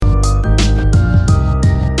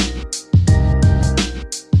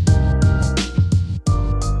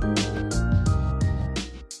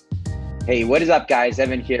Hey, what is up, guys?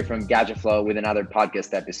 Evan here from GadgetFlow with another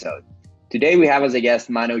podcast episode. Today, we have as a guest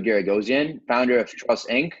Mano Giragosian, founder of Trust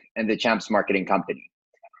Inc. and the Champs Marketing Company.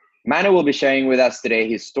 Mano will be sharing with us today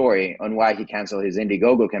his story on why he canceled his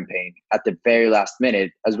Indiegogo campaign at the very last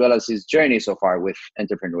minute, as well as his journey so far with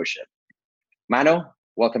entrepreneurship. Mano,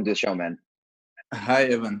 welcome to the show, man. Hi,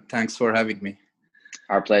 Evan. Thanks for having me.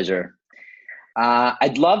 Our pleasure.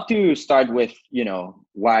 I'd love to start with,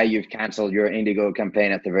 why you've canceled your Indiegogo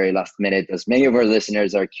campaign at the very last minute, as many of our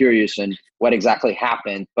listeners are curious on what exactly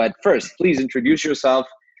happened. But first, please introduce yourself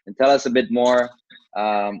and tell us a bit more,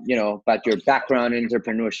 about your background in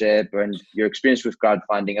entrepreneurship and your experience with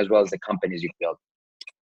crowdfunding, as well as the companies you've built.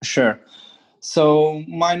 Sure. So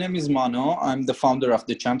my name is Mano. I'm the founder of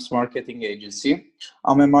the Champs Marketing Agency.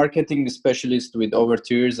 I'm a marketing specialist with over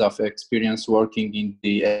 2 years of experience working in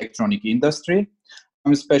the electronic industry.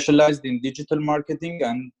 I'm specialized in digital marketing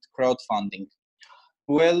and crowdfunding.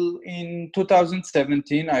 Well, in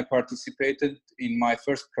 2017, I participated in my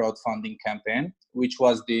first crowdfunding campaign, which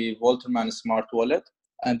was the Volterman Smart Wallet,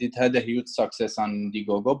 and it had a huge success on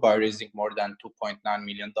Indiegogo by raising more than $2.9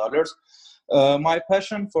 million. My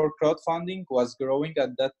passion for crowdfunding was growing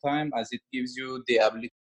at that time, as it gives you the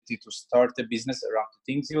ability to start a business around the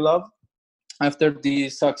things you love. After the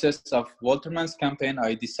success of Volterman's campaign,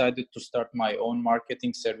 I decided to start my own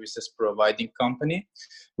marketing services providing company,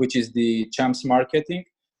 which is the Champs Marketing,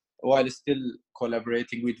 while still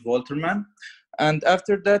collaborating with Volterman. And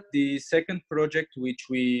after that, the second project which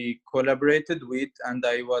we collaborated with, and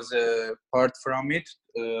I was apart from it,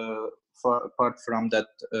 apart from that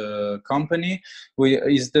company,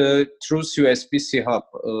 is the Truth USPC Hub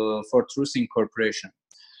for Truth Incorporation.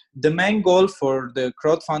 The main goal for the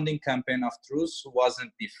crowdfunding campaign of Truth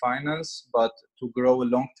wasn't the finance, but to grow a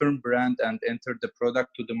long-term brand and enter the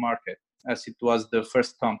product to the market, as it was the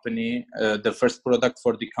first company, the first product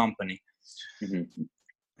for the company.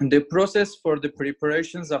 Mm-hmm. The process for the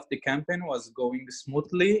preparations of the campaign was going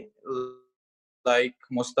smoothly, like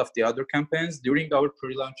most of the other campaigns. During our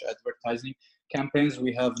pre-launch advertising campaigns,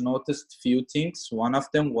 we have noticed few things. One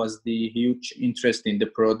of them was the huge interest in the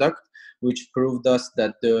product, which proved us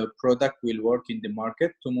that the product will work in the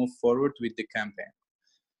market to move forward with the campaign.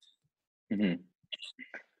 Mm-hmm.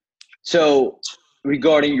 So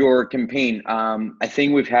regarding your campaign, I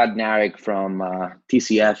think we've had Narek from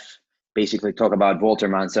TCF basically talk about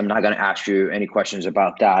Volterman, so I'm not going to ask you any questions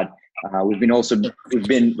about that. We've been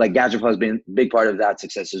like GadgetFlow has been a big part of that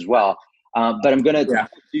success as well. But I'm going to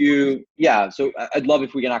talk to you. Yeah. So I'd love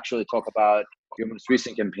if we can actually talk about your most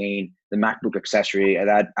recent campaign, the MacBook accessory,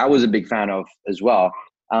 that I was a big fan of as well.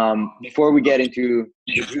 Before we get into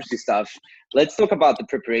the juicy stuff, let's talk about the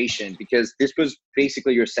preparation, because this was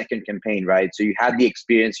basically your second campaign, right? So you had the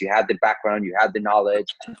experience, you had the background, you had the knowledge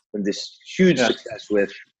from this huge success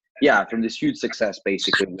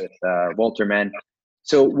basically with Volterman.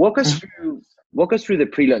 So walk us through the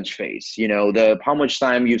pre-launch phase. How much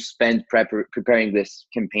time you spent preparing this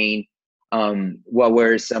campaign. What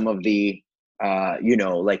were some of the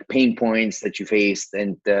pain points that you faced,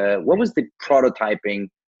 and what was the prototyping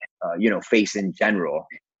phase in general?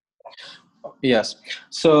 Yes.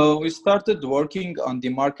 So we started working on the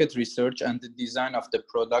market research and the design of the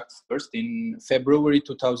product first in February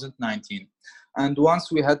 2019. And once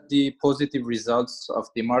we had the positive results of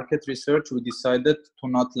the market research, we decided to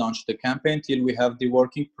not launch the campaign till we have the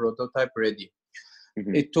working prototype ready.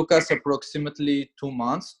 Mm-hmm. It took us approximately 2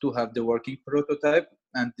 months to have the working prototype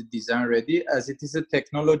and the design ready. As it is a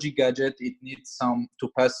technology gadget, it needs to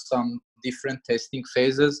pass some different testing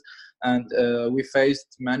phases. And we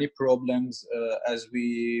faced many problems as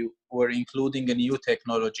we were including a new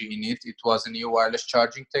technology in it. It was a new wireless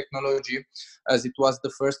charging technology, as it was the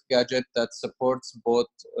first gadget that supports both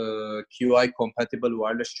QI compatible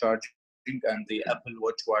wireless charging and the Apple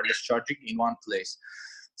Watch wireless charging in one place.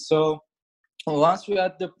 So once we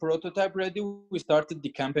had the prototype ready, we started the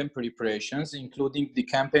campaign preparations, including the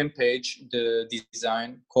campaign page, the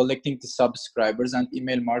design, collecting the subscribers, and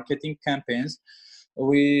email marketing campaigns.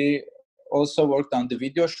 We also worked on the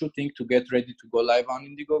video shooting to get ready to go live on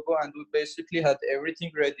Indiegogo, and we basically had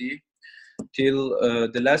everything ready till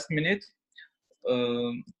the last minute.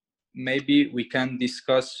 Maybe we can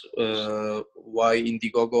discuss why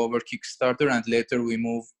Indiegogo over Kickstarter, and later we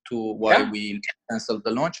move to why we canceled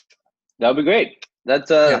the launch. That would be great.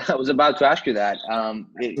 I was about to ask you that.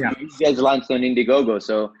 You guys launched on Indiegogo,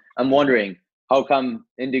 so I'm wondering, how come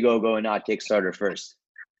Indiegogo and not Kickstarter first?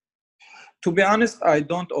 To be honest, I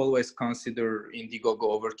don't always consider Indiegogo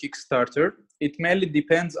over Kickstarter. It mainly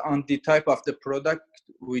depends on the type of the product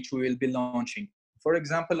which we will be launching. For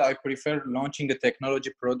example, I prefer launching a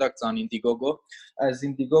technology product on Indiegogo, as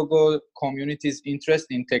Indiegogo community's interest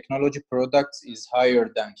in technology products is higher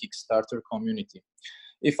than Kickstarter community.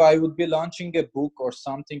 If I would be launching a book or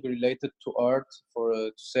something related to art, for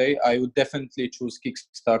to say, I would definitely choose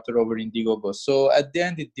Kickstarter over Indiegogo. So at the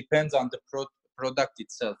end, it depends on the product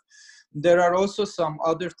itself. There are also some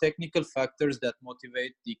other technical factors that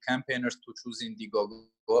motivate the campaigners to choose Indiegogo,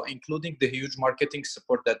 including the huge marketing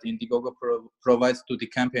support that Indiegogo provides to the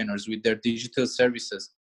campaigners with their digital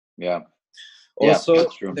services. Yeah. Also,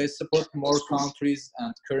 that's true. they support more countries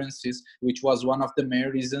and currencies, which was one of the main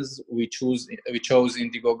reasons we chose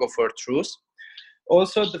Indiegogo for truth.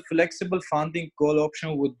 Also, the flexible funding goal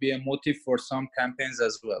option would be a motive for some campaigns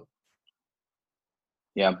as well.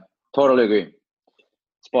 Yeah, totally agree.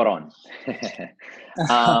 Spot on.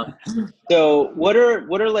 So what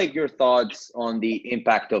are like your thoughts on the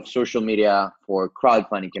impact of social media for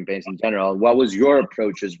crowdfunding campaigns in general? What was your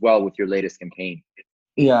approach as well with your latest campaign?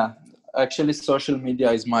 Yeah, actually, social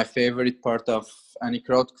media is my favorite part of any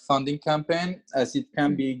crowdfunding campaign, as it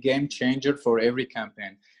can be a game changer for every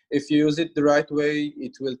campaign. If you use it the right way,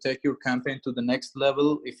 it will take your campaign to the next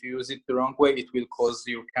level. If you use it the wrong way, it will cause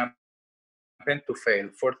your campaign to fail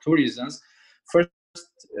for two reasons. First,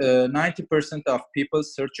 90% of people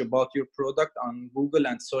search about your product on Google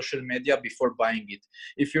and social media before buying it.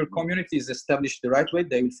 If your community is established the right way,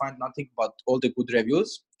 they will find nothing but all the good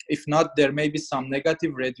reviews. If not, there may be some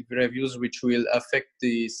negative reviews which will affect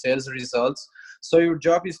the sales results. So your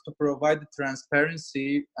job is to provide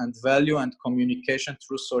transparency and value and communication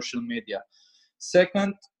through social media.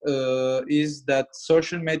 Second, is that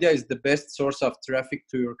social media is the best source of traffic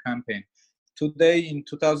to your campaign. Today, in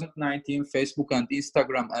 2019, Facebook and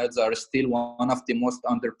Instagram ads are still one of the most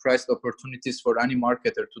underpriced opportunities for any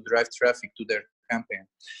marketer to drive traffic to their campaign.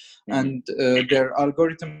 And their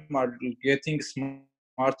algorithms are getting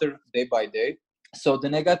smarter day by day. So the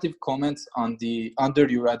negative comments under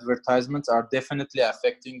your advertisements are definitely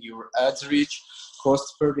affecting your ads reach,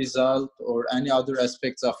 cost per result, or any other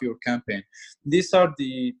aspects of your campaign. These are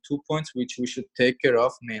the 2 points which we should take care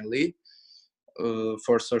of mainly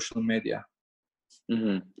for social media.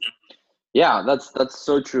 Mm-hmm. Yeah, that's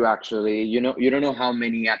so true. Actually, you don't know how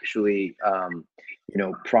many actually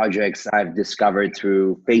projects I've discovered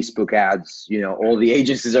through Facebook ads. All the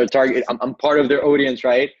agencies are targeted. I'm part of their audience,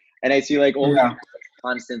 right? And I see like all these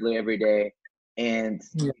constantly every day, and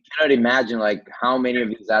you cannot imagine like how many of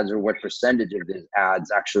these ads or what percentage of these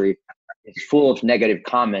ads actually is full of negative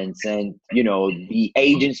comments, and the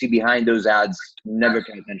agency behind those ads never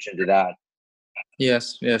pay attention to that.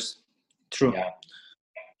 Yes, true. Yeah.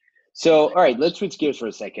 So, all right, let's switch gears for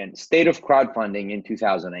a second. State of crowdfunding in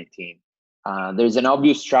 2019. There's an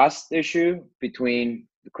obvious trust issue between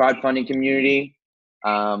the crowdfunding community,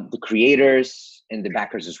 the creators, and the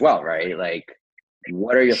backers as well, right? Like,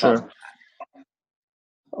 what are your thoughts on that?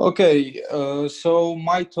 Okay, so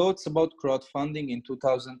my thoughts about crowdfunding in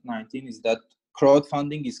 2019 is that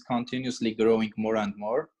crowdfunding is continuously growing more and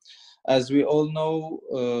more. As we all know,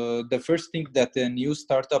 the first thing that a new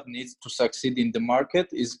startup needs to succeed in the market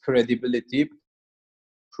is credibility,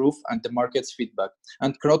 proof, and the market's feedback.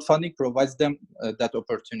 And crowdfunding provides them that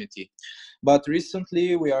opportunity. But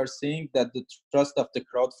recently, we are seeing that the trust of the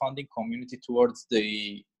crowdfunding community towards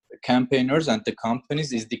the campaigners and the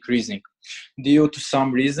companies is decreasing due to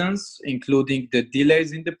some reasons, including the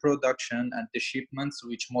delays in the production and the shipments,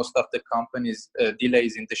 which most of the companies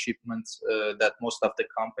delays in the shipments that most of the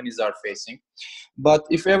companies are facing. But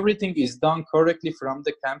if everything is done correctly from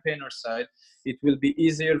the campaigner side, it will be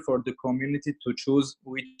easier for the community to choose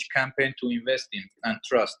which campaign to invest in and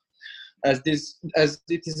trust. As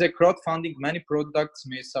it is a crowdfunding, many products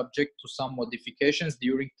may subject to some modifications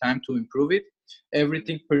during time to improve it.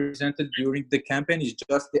 Everything presented during the campaign is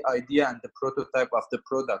just the idea and the prototype of the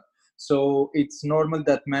product. So it's normal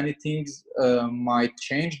that many things might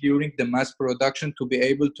change during the mass production to be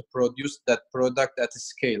able to produce that product at a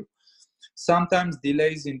scale. Sometimes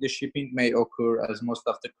delays in the shipping may occur, as most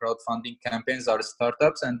of the crowdfunding campaigns are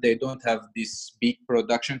startups and they don't have these big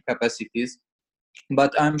production capacities.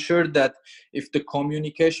 But I'm sure that if the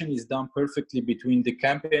communication is done perfectly between the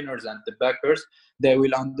campaigners and the backers, they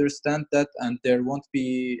will understand that and there won't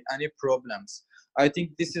be any problems. I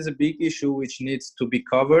think this is a big issue which needs to be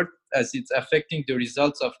covered, as it's affecting the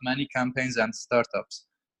results of many campaigns and startups.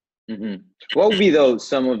 Mm-hmm. What would be though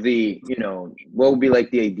some of the, what would be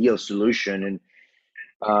like the ideal solution?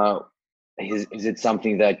 And is it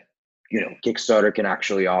something that Kickstarter can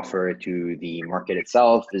actually offer to the market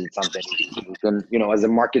itself? Is it something you can, as a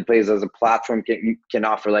marketplace, as a platform, can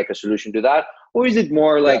offer like a solution to that? Or is it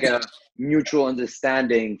more like mutual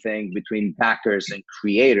understanding thing between backers and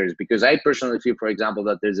creators, because I personally feel, for example,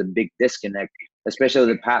 that there's a big disconnect,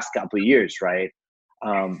 especially the past couple of years, right,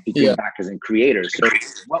 between Yeah. backers and creators. So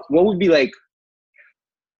what would be like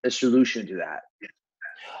a solution to that?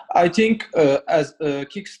 I think as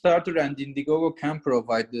Kickstarter and Indiegogo can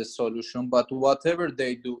provide the solution, but whatever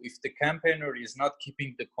they do, if the campaigner is not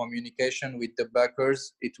keeping the communication with the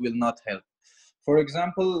backers, it will not help. For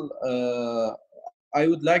example, I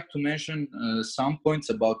would like to mention some points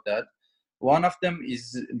about that. One of them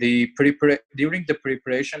is during the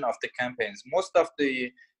preparation of the campaigns. Most of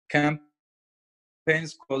the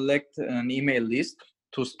campaigns collect an email list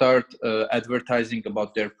to start advertising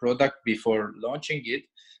about their product before launching it,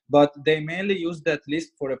 but they mainly use that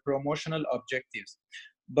list for a promotional objectives.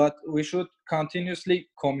 But we should continuously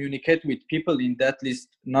communicate with people in that list,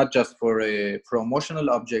 not just for promotional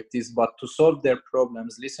objectives, but to solve their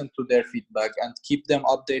problems, listen to their feedback, and keep them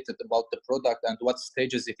updated about the product and what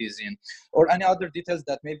stages it is in, or any other details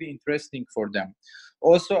that may be interesting for them.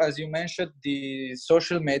 Also, as you mentioned, the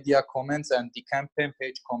social media comments and the campaign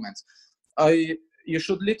page comments. You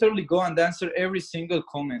should literally go and answer every single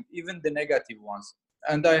comment, even the negative ones.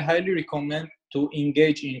 And I highly recommend to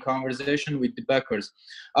engage in conversation with the backers.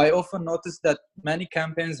 I often notice that many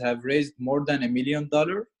campaigns have raised more than $1 million,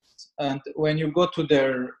 and when you go to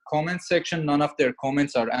their comment section, none of their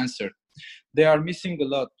comments are answered. They are missing a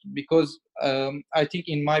lot because I think,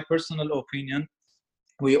 in my personal opinion,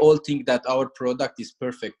 we all think that our product is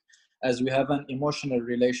perfect as we have an emotional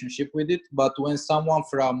relationship with it, but when someone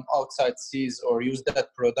from outside sees or use that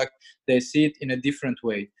product, they see it in a different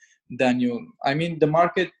way than you. I mean, the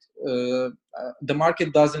market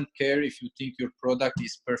doesn't care if you think your product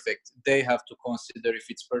is perfect. They have to consider if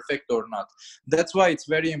it's perfect or not. That's why it's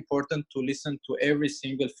very important to listen to every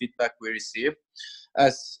single feedback we receive,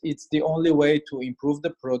 as it's the only way to improve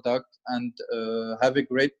the product and have a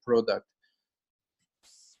great product.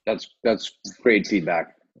 That's great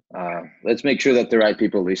feedback. Let's make sure that the right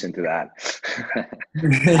people listen to that.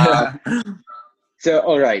 Yeah. So,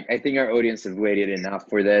 all right, I think our audience have waited enough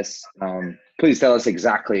for this. Please tell us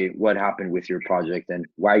exactly what happened with your project and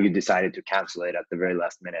why you decided to cancel it at the very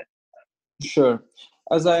last minute. Sure.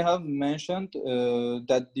 As I have mentioned,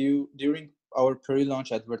 that during our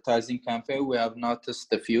pre-launch advertising campaign, we have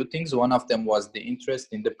noticed a few things. One of them was the interest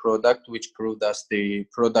in the product, which proved us the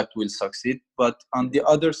product will succeed. But on the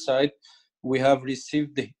other side, we have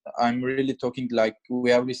received I'm really talking like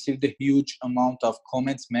we have received a huge amount of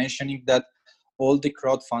comments mentioning that all the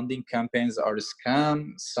crowdfunding campaigns are a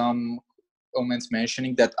scam. Some comments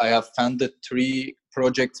mentioning that I have funded 3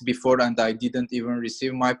 projects before and I didn't even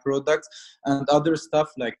receive my products, and other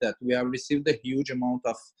stuff like that. We have received a huge amount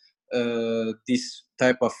of this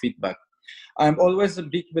type of feedback. I'm always a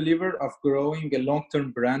big believer of growing a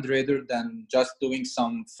long-term brand rather than just doing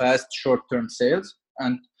some fast short-term sales,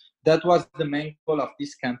 and that was the main goal of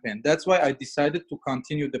this campaign. That's why I decided to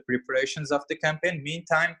continue the preparations of the campaign,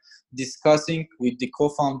 meantime discussing with the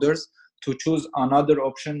co-founders to choose another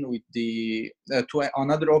option with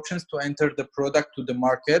another options to enter the product to the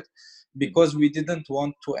market, because we didn't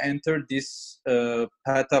want to enter this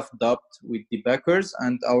path of doubt with the backers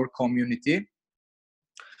and our community.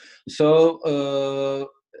 So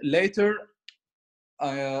later,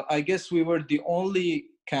 I guess we were the only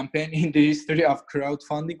campaign in the history of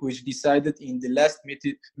crowdfunding which decided in the last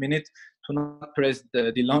minute to not press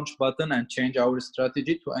the launch button and change our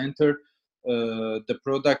strategy to enter the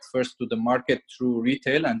product first to the market through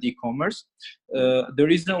retail and e-commerce. The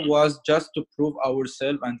reason was just to prove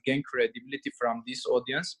ourselves and gain credibility from this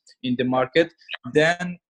audience in the market.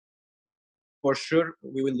 Then for sure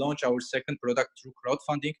we will launch our second product through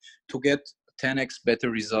crowdfunding to get 10x better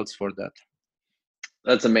results for that.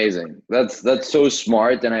 That's amazing. That's so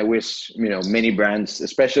smart, and I wish many brands,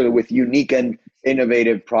 especially with unique and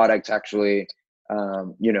innovative products, actually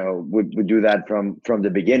would do that from the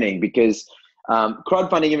beginning, because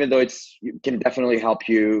crowdfunding, even though can definitely help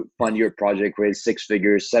you fund your project, raise 6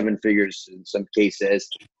 figures, 7 figures in some cases,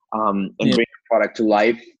 and bring your product to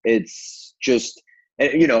life. It's just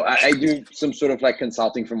I do some sort of like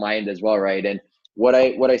consulting from my end as well, right? And what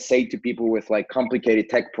I say to people with like complicated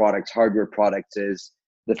tech products, hardware products, is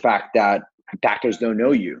the fact that backers don't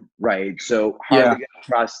know you, right? So how are they going to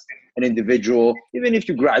trust an individual, even if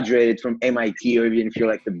you graduated from MIT, or even if you're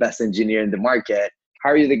like the best engineer in the market? How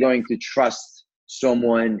are they going to trust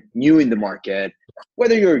someone new in the market,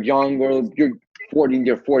 whether you're young or you're 40 in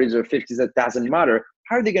your 40s or 50s? That doesn't matter.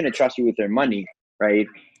 How are they going to trust you with their money, right?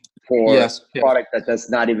 For a product that does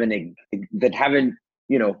not even that haven't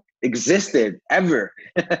existed ever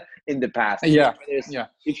in the past. Yeah.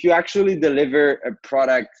 If you actually deliver a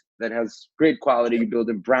product that has great quality, you build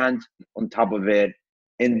a brand on top of it,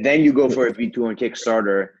 and then you go for a V2 on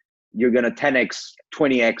Kickstarter, you're going to 10x,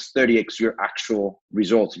 20x, 30x your actual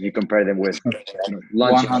results if you compare them with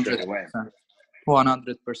launching 100%. straight away.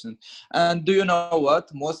 100%. And do you know what?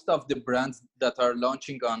 Most of the brands that are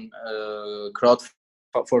launching on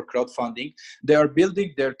crowdfunding, they are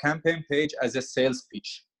building their campaign page as a sales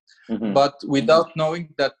pitch. Mm-hmm. But without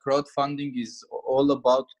knowing that crowdfunding is all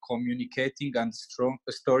about communicating and strong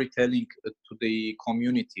storytelling to the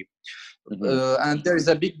community. Mm-hmm. And there is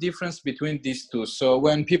a big difference between these two. So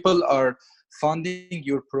when people are funding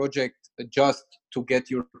your project just to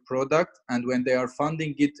get your product, and when they are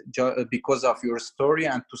funding it because of your story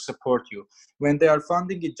and to support you. When they are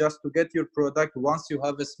funding it just to get your product, once you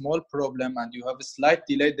have a small problem and you have a slight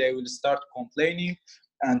delay, they will start complaining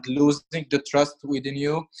and losing the trust within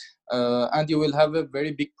you, and you will have a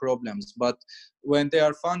very big problems. But when they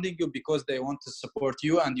are funding you because they want to support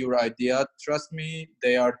you and your idea, trust me,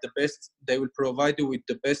 they are the best. They will provide you with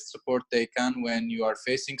the best support they can when you are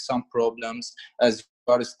facing some problems, as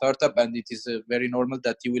you are a startup, and it is very normal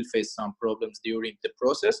that you will face some problems during the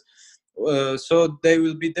process. So they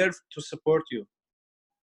will be there to support you.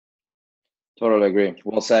 Totally agree.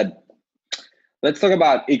 Well said. Let's talk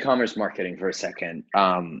about e-commerce marketing for a second.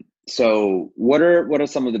 So what are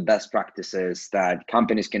some of the best practices that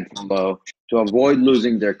companies can follow to avoid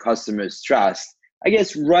losing their customers' trust? I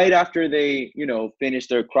guess right after they, finish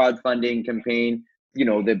their crowdfunding campaign,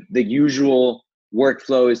 the usual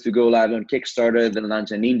workflow is to go live on Kickstarter, then launch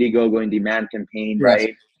an Indiegogo in-demand campaign, right?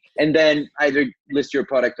 Yes. And then either list your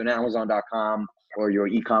product on Amazon.com or your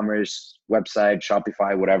e-commerce website,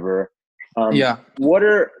 Shopify, whatever.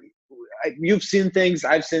 You've seen things,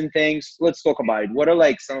 I've seen things. Let's talk about it. What are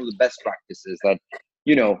like some of the best practices that,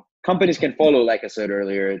 companies can follow, like I said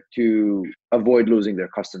earlier, to avoid losing their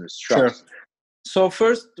customers' trust? Sure. So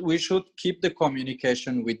first, we should keep the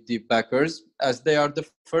communication with the backers, as they are the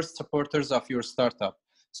first supporters of your startup.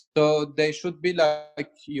 So they should be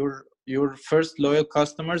like your first loyal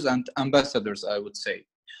customers and ambassadors, I would say.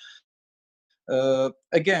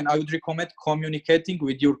 Again, I would recommend communicating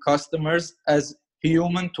with your customers as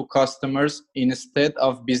human to customers instead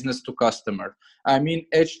of business to customer. I mean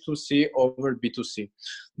H2C over B2C.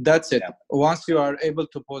 That's it. Yeah. Once you are able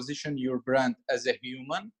to position your brand as a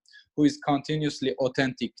human who is continuously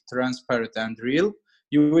authentic, transparent, and real,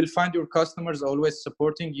 you will find your customers always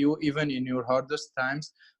supporting you even in your hardest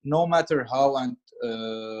times, no matter how and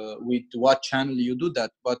with what channel you do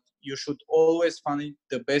that. But you should always find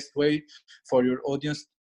the best way for your audience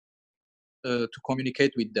to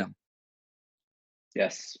communicate with them.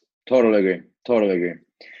 Yes, totally agree.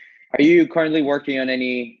 Are you currently working on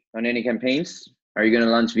any campaigns? Are you going to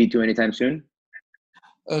launch V2 anytime soon?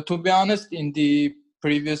 To be honest, in the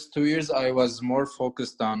previous 2 years, I was more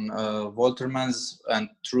focused on Wolterman's and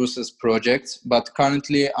Truce's projects, but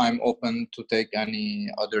currently I'm open to take any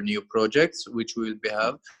other new projects which we will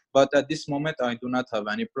have. But at this moment, I do not have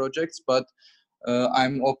any projects, but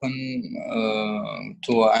I'm open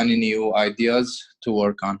to any new ideas to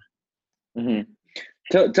work on. Mm-hmm.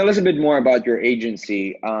 Tell us a bit more about your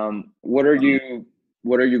agency. What are you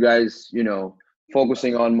guys,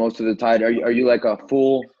 focusing on most of the time? Are you like a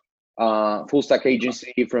full stack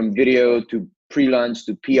agency from video to pre-launch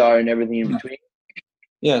to PR and everything in between?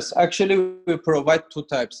 Yes, actually we provide two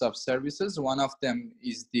types of services. One of them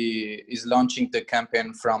is launching the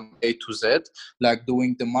campaign from A to Z, like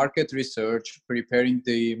doing the market research, preparing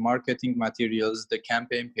the marketing materials, the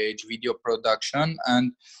campaign page, video production,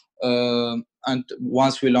 and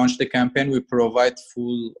once we launch the campaign, we provide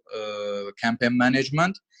full campaign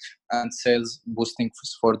management and sales boosting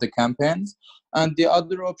for the campaigns. And the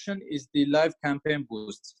other option is the live campaign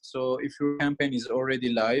boost. So if your campaign is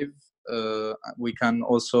already live, we can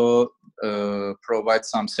also provide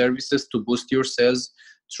some services to boost your sales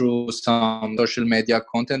through some social media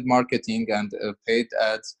content marketing and paid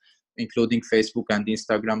ads, including Facebook and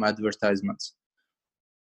Instagram advertisements.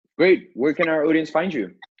 Great. Where can our audience find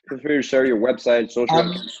you? Feel free to share your website,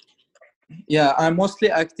 social. I'm mostly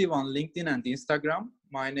active on LinkedIn and Instagram.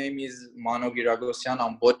 My name is Mano Giragosyan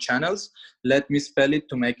on both channels. Let me spell it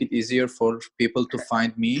to make it easier for people to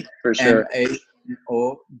find me. For sure.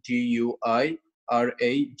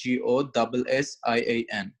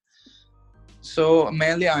 ManoGuiragosyan. So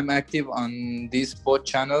mainly I'm active on these both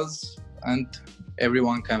channels, and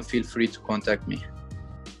everyone can feel free to contact me.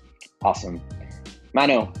 Awesome.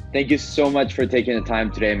 Mano, thank you so much for taking the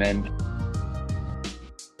time today, man.